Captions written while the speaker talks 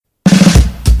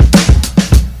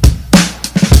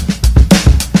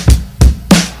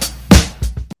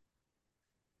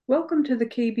Welcome to the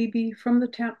KBB From the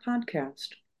Tap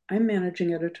podcast. I'm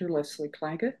Managing Editor Leslie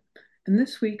Claggett, and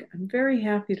this week I'm very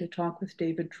happy to talk with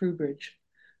David Trubridge,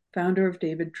 founder of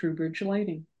David Trubridge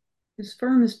Lighting. His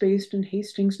firm is based in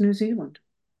Hastings, New Zealand.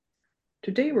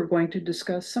 Today we're going to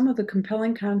discuss some of the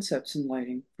compelling concepts in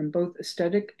lighting from both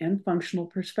aesthetic and functional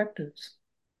perspectives.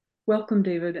 Welcome,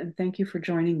 David, and thank you for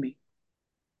joining me.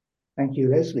 Thank you,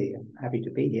 Leslie. I'm happy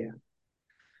to be here.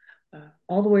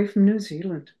 All the way from New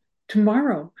Zealand.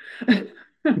 Tomorrow.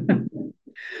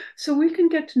 So we can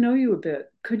get to know you a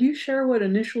bit. Could you share what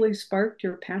initially sparked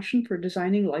your passion for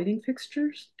designing lighting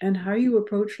fixtures and how you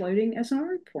approach lighting as an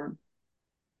art form?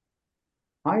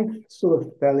 I sort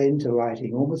of fell into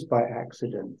lighting almost by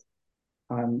accident.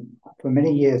 For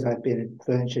many years, I'd been a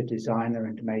furniture designer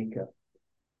and maker,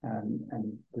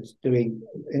 and was doing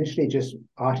initially just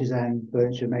artisan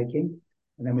furniture making,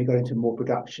 and then we got into more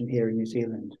production here in New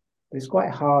Zealand. But it's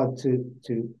quite hard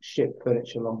to ship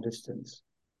furniture long distance.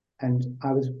 And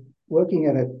I was working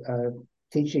at a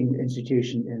teaching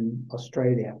institution in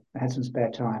Australia. I had some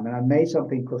spare time, and I made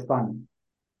something for fun.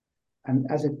 And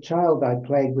as a child, I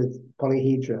played with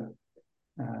polyhedra,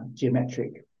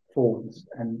 geometric forms,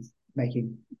 and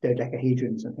making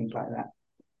dodecahedrons and things like that.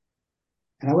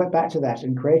 And I went back to that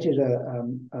and created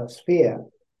a sphere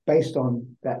based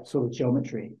on that sort of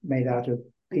geometry, made out of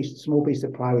small piece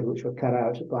of plywood, which were cut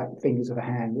out like fingers of a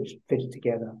hand, which fitted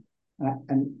together.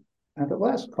 And I thought,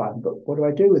 well, that's fun, but what do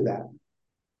I do with that?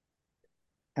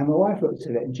 And my wife looked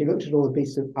at it, and she looked at all the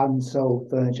pieces of unsold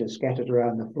furniture scattered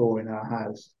around the floor in our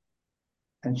house.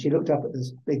 And she looked up at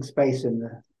this big space in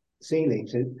the ceiling,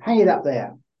 said, hang it up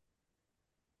there.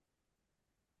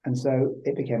 And so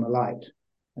it became a light.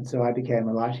 And so I became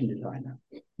a lighting designer.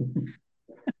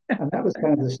 And that was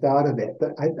kind of the start of it.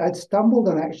 But I'd stumbled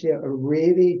on actually a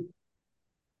really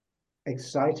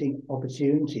exciting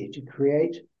opportunity to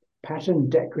create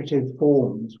patterned decorative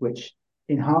forms which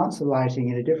enhance the lighting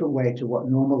in a different way to what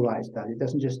normal light does. It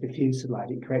doesn't just diffuse the light,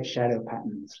 it creates shadow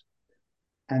patterns.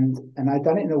 And I'd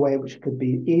done it in a way which could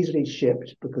be easily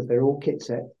shipped because they're all kit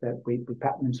set, that we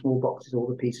pattern in small boxes, all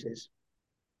the pieces.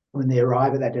 When they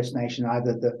arrive at their destination,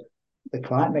 either the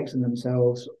client makes them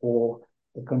themselves or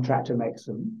the contractor makes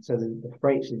them, so the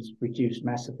freight is reduced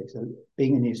massively. So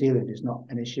being in New Zealand is not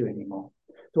an issue anymore.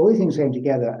 So all these things came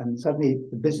together, and suddenly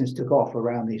the business took off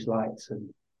around these lights,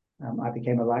 and I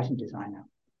became a lighting designer.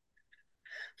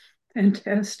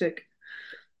 Fantastic.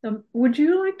 Would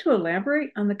you like to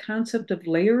elaborate on the concept of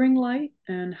layering light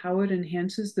and how it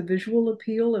enhances the visual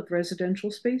appeal of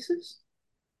residential spaces?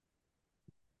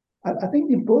 I think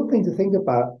the important thing to think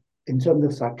about in terms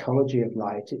of psychology of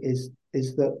light is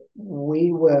that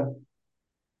we were,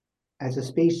 as a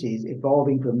species,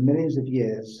 evolving for millions of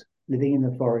years, living in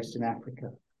the forest in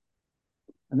Africa.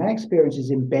 And that experience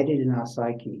is embedded in our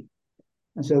psyche.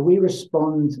 And so we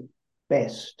respond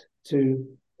best to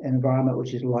an environment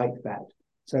which is like that.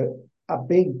 So a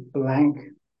big blank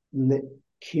lit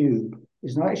cube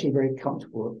is not actually very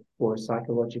comfortable for us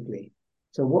psychologically.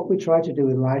 So what we try to do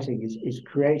with lighting is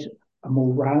create a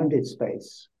more rounded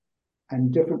space,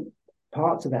 and different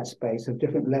parts of that space have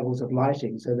different levels of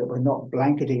lighting, so that we're not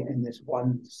blanketing it in this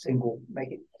one single,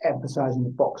 emphasizing the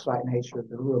box-like nature of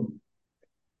the room.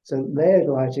 So layered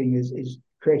lighting is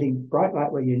creating bright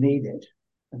light where you need it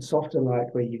and softer light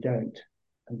where you don't,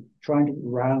 and trying to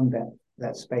round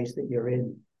that space that you're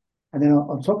in. And then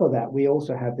on top of that, we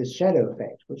also have this shadow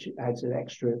effect, which adds an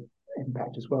extra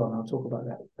impact as well. And I'll talk about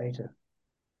that later.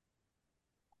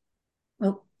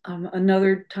 Well,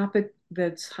 another topic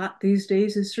that's hot these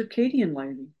days is circadian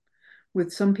lighting,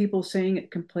 with some people saying it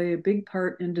can play a big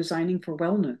part in designing for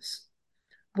wellness.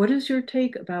 What is your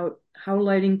take about how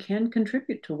lighting can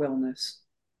contribute to wellness?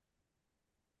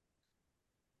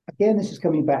 Again, this is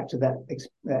coming back to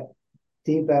that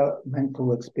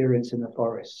developmental experience in the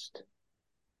forest.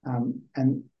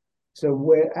 And so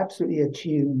we're absolutely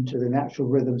attuned to the natural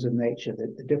rhythms of nature,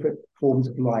 the different forms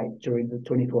of light during the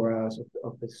 24 hours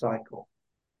of the cycle.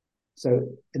 So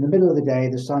in the middle of the day,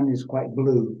 the sun is quite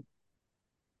blue.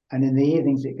 And in the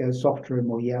evenings, it goes softer and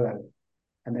more yellow.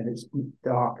 And then it's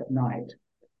dark at night.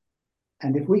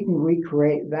 And if we can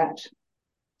recreate that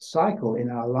cycle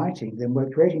in our lighting, then we're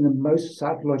creating the most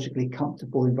psychologically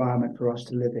comfortable environment for us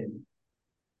to live in.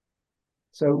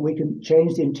 So we can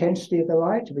change the intensity of the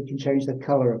light, we can change the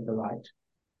color of the light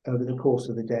over the course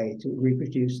of the day to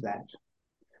reproduce that.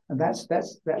 And that's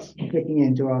clicking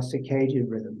into our circadian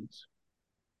rhythms.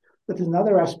 But there's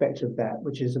another aspect of that,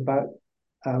 which is about,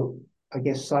 I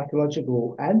guess,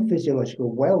 psychological and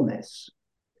physiological wellness.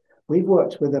 We've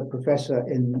worked with a professor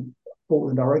in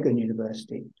Portland, Oregon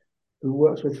University, who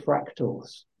works with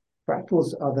fractals.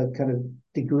 Fractals are the kind of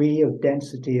degree of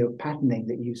density of patterning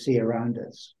that you see around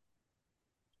us.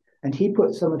 And he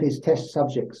put some of his test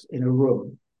subjects in a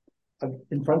room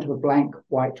in front of a blank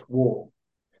white wall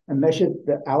and measured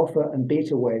the alpha and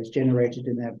beta waves generated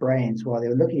in their brains while they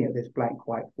were looking at this blank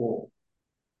white wall.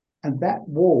 And that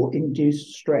wall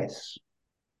induced stress.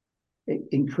 It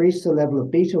increased the level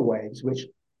of beta waves, which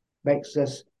makes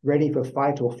us ready for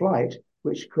fight or flight,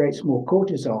 which creates more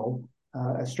cortisol,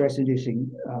 a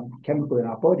stress-inducing chemical in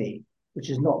our body, which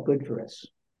is not good for us.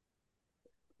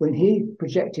 When he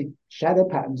projected shadow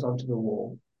patterns onto the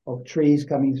wall of trees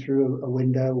coming through a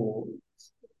window or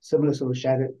similar sort of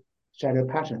shadow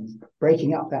patterns,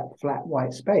 breaking up that flat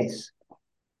white space,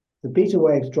 the beta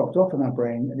waves dropped off in our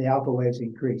brain and the alpha waves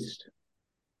increased.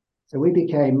 So we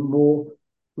became more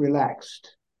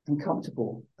relaxed and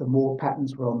comfortable the more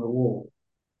patterns were on the wall.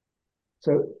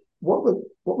 So what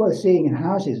we're seeing in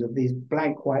houses of these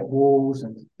blank white walls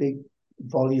and big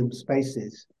volume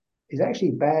spaces is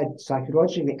actually bad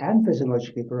psychologically and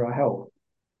physiologically for our health.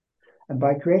 And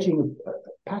by creating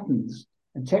patterns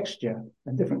and texture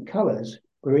and different colors,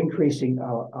 we're increasing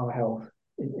our health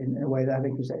in a way that I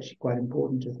think is actually quite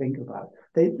important to think about.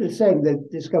 They're saying they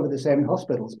discovered the same in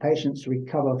hospitals. Patients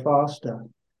recover faster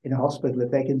in a hospital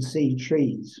if they can see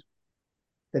trees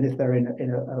than if they're in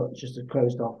just a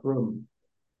closed off room.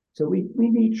 So we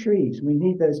need trees, we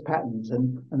need those patterns,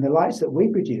 and the lights that we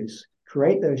produce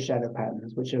create those shadow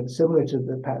patterns, which are similar to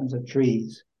the patterns of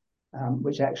trees,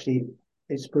 which actually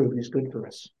it's proven is good for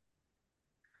us.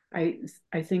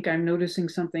 I think I'm noticing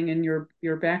something in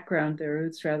your background there.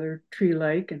 It's rather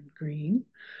tree-like and green.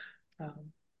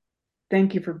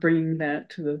 Thank you for bringing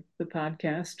that to the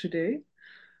podcast today.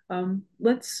 Why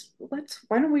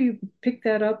don't we pick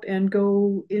that up and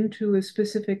go into a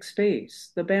specific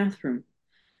space, the bathroom.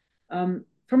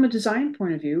 From a design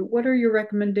point of view, what are your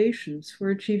recommendations for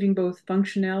achieving both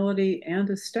functionality and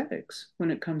aesthetics when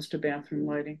it comes to bathroom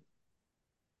lighting?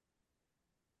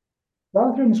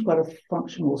 Bathroom is quite a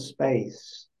functional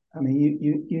space. I mean,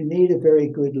 you need a very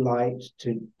good light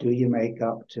to do your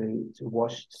makeup, to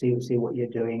wash, see what you're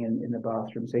doing in the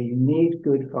bathroom. So you need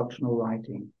good functional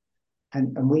lighting.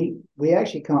 And we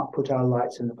actually can't put our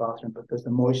lights in the bathroom because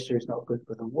the moisture is not good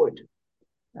for the wood.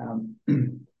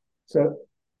 So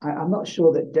I'm not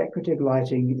sure that decorative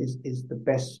lighting is the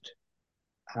best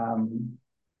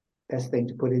thing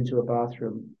to put into a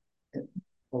bathroom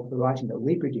of the lighting that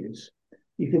we produce.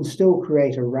 You can still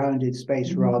create a rounded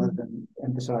space rather than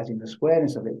emphasizing the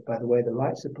squareness of it by the way the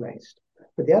lights are placed.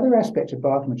 But the other aspect of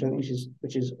bathroom,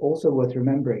 which is also worth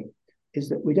remembering, is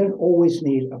that we don't always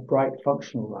need a bright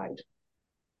functional light.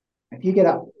 If you get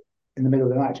up in the middle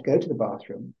of the night to go to the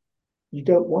bathroom, you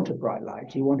don't want a bright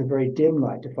light. You want a very dim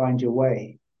light to find your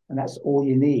way, and that's all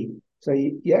you need. So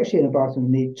you actually in a bathroom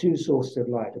need two sources of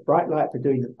light: a bright light for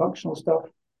doing the functional stuff,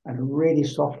 and a really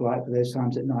soft light for those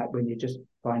times at night when you're just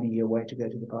finding your way to go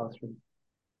to the bathroom.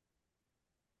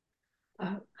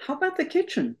 How about the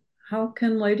kitchen? How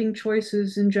can lighting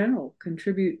choices in general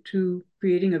contribute to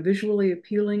creating a visually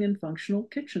appealing and functional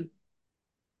kitchen?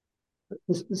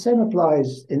 The same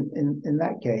applies in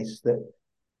that case, that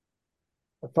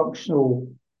a functional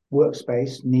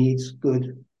workspace needs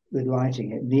good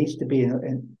lighting. It needs to be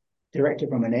directed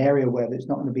from an area where it's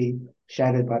not going to be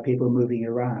shadowed by people moving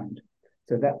around.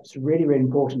 So that's really, really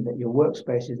important that your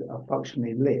workspaces are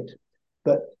functionally lit.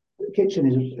 But the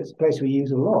kitchen is a place we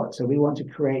use a lot. So we want to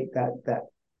create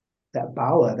that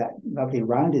bower, that lovely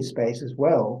rounded space as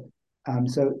well.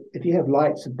 So if you have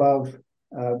lights above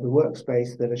the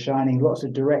workspace that are shining lots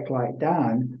of direct light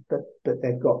down, but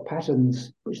they've got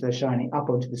patterns which they're shining up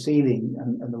onto the ceiling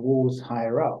and the walls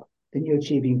higher up, then you're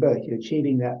achieving both. You're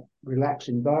achieving that relaxed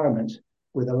environment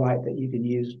with a light that you can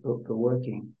use for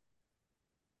working.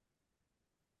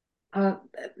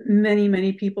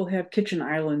 Many people have kitchen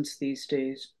islands these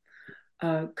days.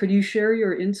 Could you share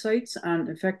your insights on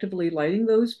effectively lighting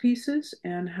those pieces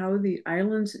and how the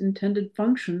island's intended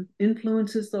function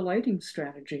influences the lighting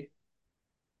strategy?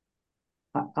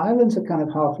 Islands are kind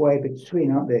of halfway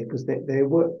between, aren't they? Because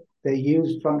they're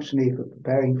used functionally for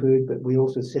preparing food, but we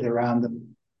also sit around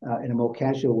them in a more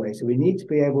casual way. So we need to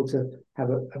be able to have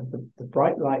the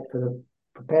bright light for the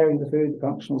preparing the food, the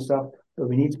functional stuff, but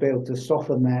we need to be able to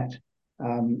soften that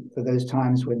for those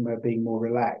times when we're being more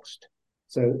relaxed.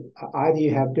 So either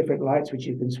you have different lights which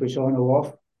you can switch on or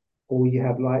off, or you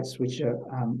have lights which are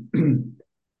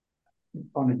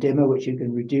on a dimmer, which you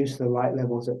can reduce the light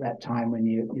levels at that time when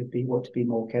you want to be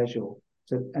more casual.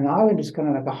 So an island is kind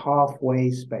of like a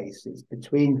halfway space. It's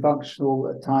between functional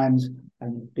at times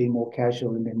and being more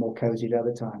casual and being more cozy at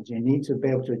other times. You need to be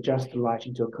able to adjust the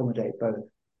lighting to accommodate both.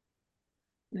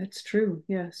 That's true,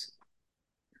 yes.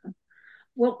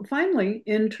 Well, finally,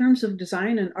 in terms of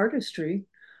design and artistry,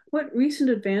 what recent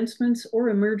advancements or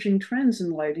emerging trends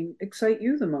in lighting excite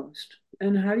you the most?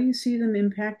 And how do you see them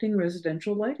impacting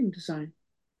residential lighting design?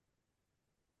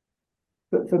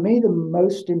 But for me, the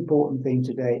most important thing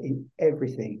today in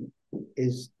everything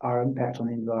is our impact on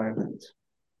the environment.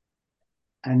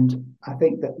 And I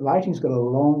think that lighting's got a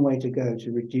long way to go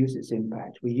to reduce its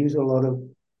impact. We use a lot of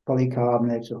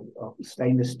polycarbonate, of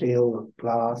stainless steel, of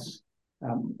glass.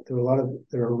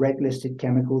 There are red listed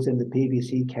chemicals in the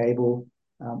PVC cable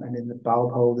and in the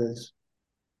bulb holders.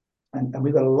 And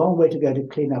we've got a long way to go to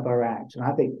clean up our act. And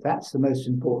I think that's the most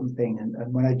important thing.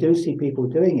 And when I do see people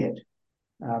doing it,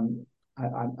 um,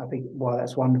 I think, well,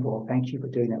 that's wonderful. Thank you for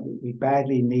doing that. We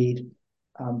badly need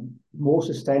more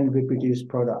sustainably produced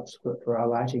products for our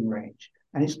lighting range.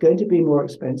 And it's going to be more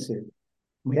expensive.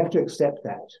 We have to accept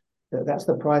that. That's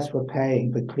the price we're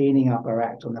paying for cleaning up our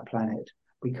act on the planet.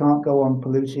 We can't go on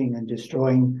polluting and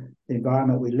destroying the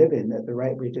environment we live in at the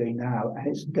rate we're doing now. And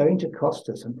it's going to cost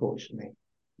us, unfortunately.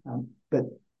 But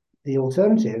the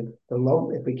alternative,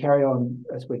 if we carry on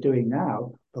as we're doing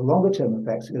now, the longer term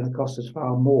effects are going to cost us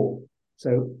far more.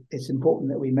 So it's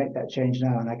important that we make that change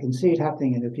now. And I can see it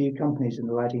happening in a few companies in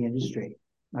the lighting industry.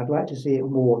 I'd like to see it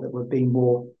more, that we're being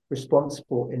more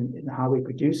responsible in how we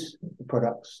produce the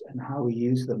products and how we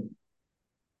use them.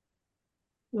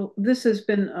 Well, this has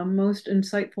been a most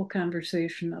insightful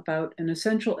conversation about an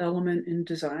essential element in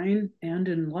design and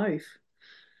in life.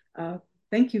 Uh,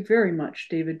 Thank you very much,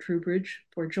 David Trubridge,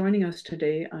 for joining us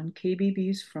today on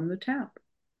KBB's From the Tap.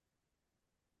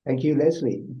 Thank you,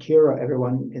 Leslie. Kira,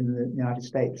 everyone in the United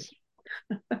States.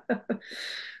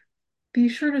 Be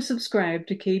sure to subscribe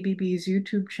to KBB's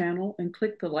YouTube channel and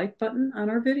click the like button on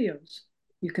our videos.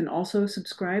 You can also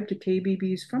subscribe to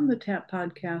KBB's From the Tap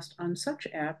podcast on such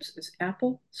apps as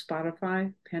Apple,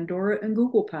 Spotify, Pandora, and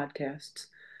Google Podcasts.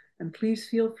 And please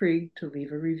feel free to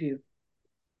leave a review.